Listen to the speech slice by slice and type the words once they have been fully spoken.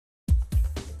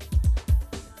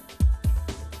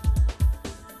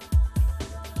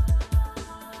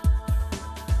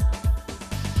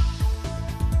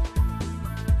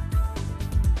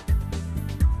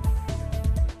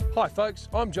Hi folks,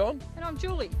 I'm John. And I'm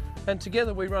Julie. And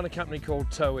together we run a company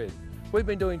called TowEd. We've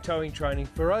been doing towing training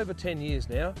for over 10 years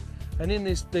now, and in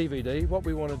this DVD what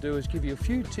we want to do is give you a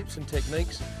few tips and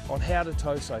techniques on how to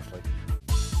tow safely.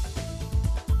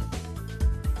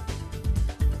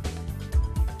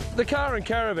 The car and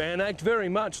caravan act very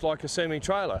much like a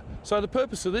semi-trailer, so the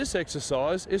purpose of this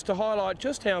exercise is to highlight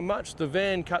just how much the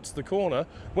van cuts the corner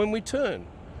when we turn.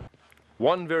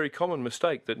 One very common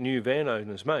mistake that new van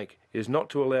owners make is not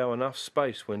to allow enough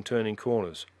space when turning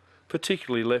corners,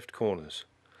 particularly left corners.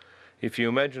 If you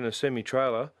imagine a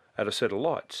semi-trailer at a set of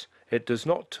lights, it does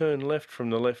not turn left from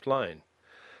the left lane.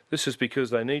 This is because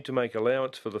they need to make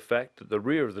allowance for the fact that the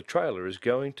rear of the trailer is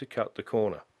going to cut the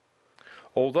corner.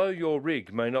 Although your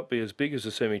rig may not be as big as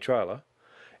a semi-trailer,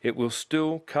 it will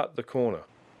still cut the corner,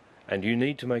 and you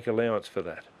need to make allowance for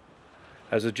that.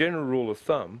 As a general rule of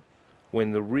thumb,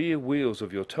 when the rear wheels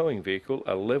of your towing vehicle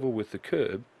are level with the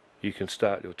curb, you can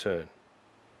start your turn.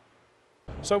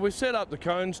 So we've set up the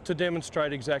cones to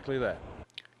demonstrate exactly that.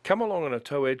 Come along on a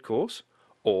TowEd course,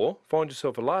 or find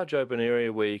yourself a large open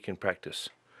area where you can practice.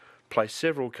 Place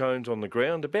several cones on the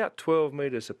ground about 12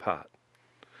 metres apart.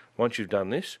 Once you've done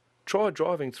this, try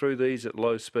driving through these at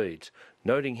low speeds,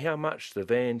 noting how much the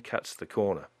van cuts the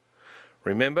corner.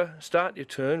 Remember, start your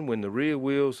turn when the rear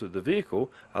wheels of the vehicle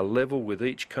are level with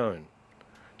each cone.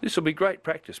 This will be great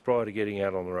practice prior to getting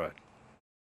out on the road.